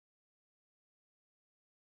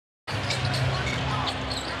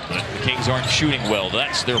Kings aren't shooting well.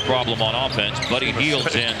 That's their problem on offense. Buddy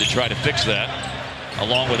Hield's in to try to fix that,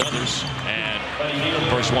 along with others. And the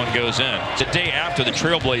first one goes in. It's a day after the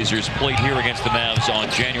Trailblazers played here against the Mavs on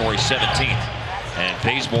January 17th. And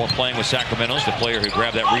Bazemore playing with Sacramento is the player who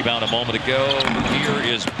grabbed that rebound a moment ago. Here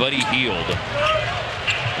is Buddy Hield.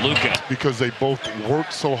 Luka. Because they both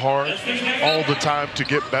work so hard all the time to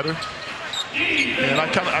get better. And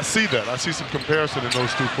I see that. I see some comparison in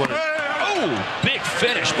those two players. Oh, big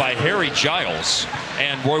finish by Harry Giles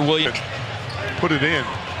and Roy Williams. Put it in.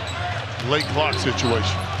 Late clock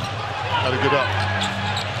situation. Got to get up.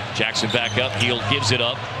 Jackson back up. Hield gives it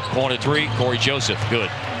up. Corner three. Corey Joseph. Good.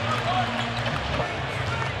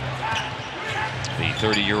 The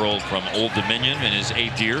 30-year-old from Old Dominion in his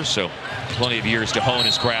 8th year, so plenty of years to hone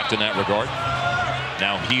his craft in that regard.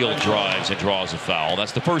 Now Hield drives and draws a foul.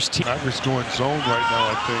 That's the first team. Mavericks going zone right now,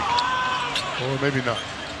 I think. Or maybe not.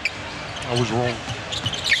 I was wrong.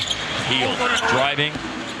 Hield driving.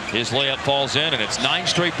 His layup falls in, and it's 9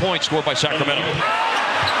 straight points scored by Sacramento.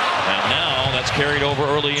 And now that's carried over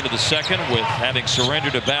early into the second with having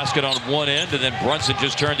surrendered a basket on one end, and then Brunson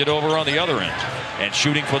just turned it over on the other end. And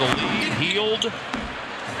shooting for the lead, Hield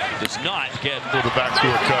does not get for the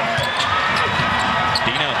backdoor cut.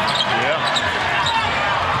 Dino. Yeah.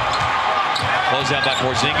 Closed out by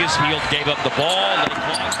Porzingis. Hield gave up the ball. Late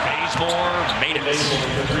clock. Bazemore made it.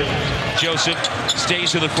 Joseph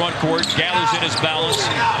stays to the front court, gathers in his balance.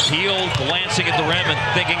 Hield glancing at the rim and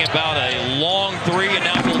thinking about a long three, and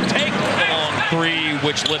now he'll take the long three,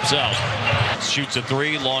 which lips out. Shoots a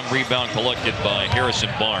three. Long rebound collected by Harrison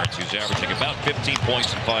Barnes, who's averaging about 15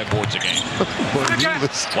 points and 5 boards a game.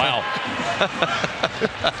 Wow.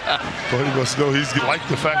 But he must know he's liked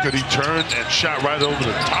the fact that he turned and shot right over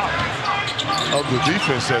the top of the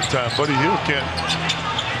defense that time. Buddy Hield can't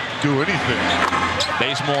do anything.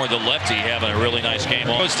 Bazemore, the lefty, having a really nice game.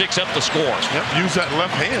 Sticks up the score. Yep, use that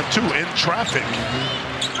left hand too in traffic.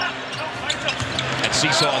 And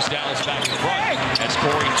Seesaw's Dallas back in front. As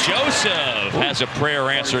Corey Joseph has a prayer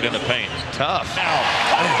answered in the paint. Tough. Now,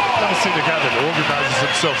 I've never seen a guy that organizes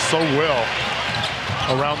himself so well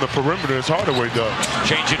around the perimeter as Hardaway does.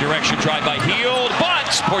 Change of direction, drive by Hield, but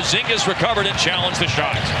Porzingis recovered and challenged the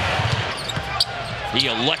shot. He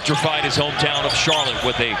electrified his hometown of Charlotte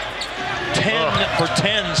with a 10 for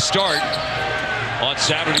 10 start on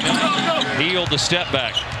Saturday night. Hield the step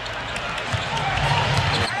back.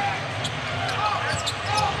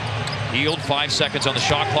 Hield, 5 seconds on the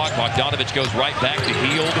shot clock. Bogdanovich goes right back to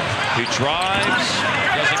Hield, who drives,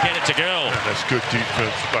 doesn't get it to go. That's good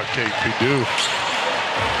defense by KP.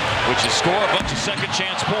 Which is score a bunch of second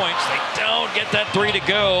chance points. They don't get that three to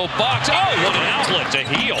go. Box. Oh, what an outlet to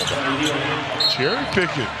Hield. Cherry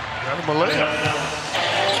picking. Got him a layup.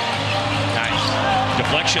 Nice.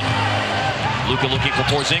 Deflection. Luka looking for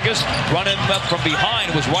Porzingis. Running up from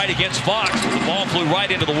behind was right against Fox. The ball flew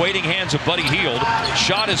right into the waiting hands of Buddy Hield.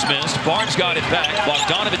 Shot is missed. Barnes got it back.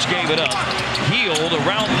 Bogdanovich gave it up. Hield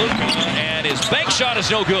around Luka, and his bank shot is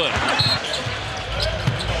no good.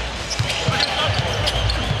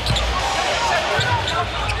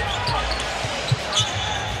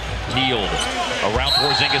 Hield around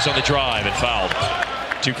Porzingis on the drive and fouled.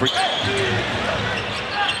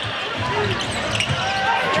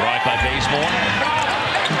 Drive by Bazemore.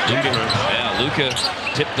 Luka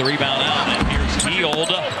tipped the rebound out, and here's Hield.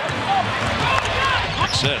 Like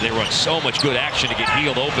I said, they run so much good action to get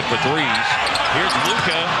Hield open for threes. Here's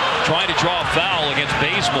Luka trying to draw a foul against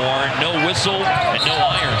Bazemore. No whistle and no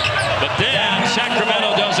iron. But then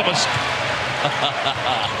Sacramento does him a...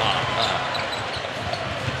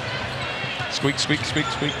 Squeak, squeak, squeak,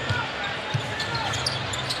 squeak.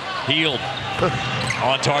 Hield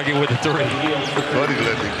on target with a three. Buddy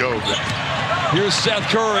let me go, man. Here's Seth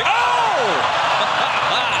Curry. Oh!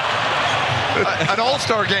 An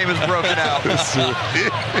all-star game is broken out. I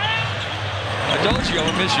told you I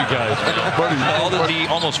would miss you guys.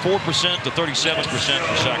 Almost 4% to 37%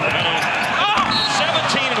 for Sacramento.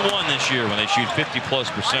 17-1 this year when they shoot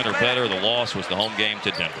 50+% or better. The loss was the home game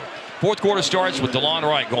to Denver. Fourth quarter starts with DeLon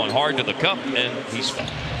Wright going hard to the cup, and he's...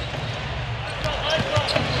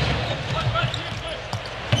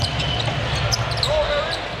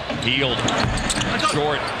 Hield,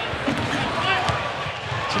 short.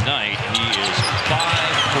 Tonight, he is 5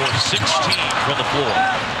 for 16 from the floor.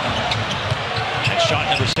 And shot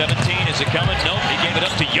number 17, is it coming? Nope, he gave it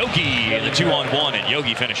up to Yogi in the 2-on-1, and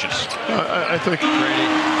Yogi finishes. I think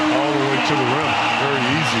all the way to the rim, very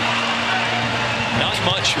easy. Not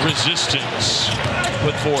much resistance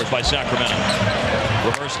put forth by Sacramento.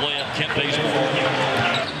 Reverse layup, Kent Bazemore.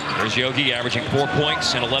 There's Yogi averaging 4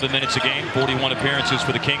 points in 11 minutes a game. 41 appearances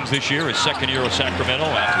for the Kings this year. His second year with Sacramento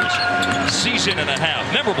after his season and a half,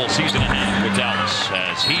 memorable season and a half with Dallas.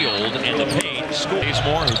 As Hield in the paint scores.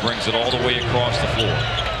 Bazemore, who brings it all the way across the floor.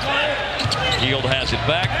 Hield has it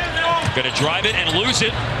back. Going to drive it and lose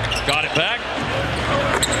it. Got it back.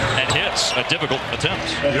 And hits a difficult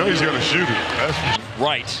attempt. You know he's going to shoot it.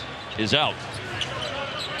 Wright is out.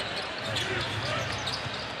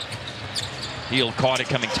 Hield caught it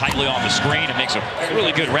coming tightly on the screen and makes a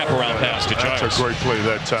really good wraparound pass to Giles. That's a great play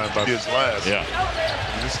that time by his last. Yeah.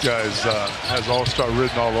 This guy's has all-star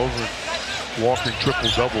written all over him. Walking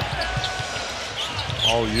triple-double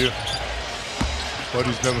all year. But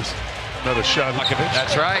he's never met a shot.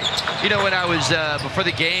 That's right. You know, when I was, before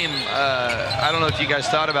the game, I don't know if you guys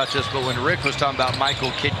thought about this, but when Rick was talking about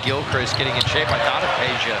Michael Kidd-Gilchrist getting in shape, I thought of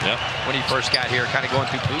Peja when he first got here, kind of going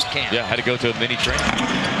through boot camp. Yeah, had to go to a mini training.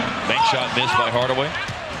 Bank shot missed by Hardaway.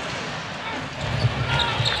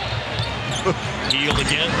 Hield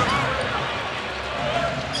again.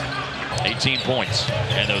 18 points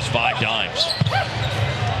and those 5 dimes.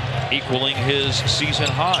 Equaling his season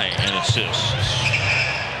high in assists.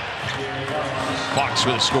 Fox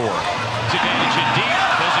with a score. His advantage in deep.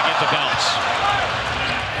 Doesn't get the bounce.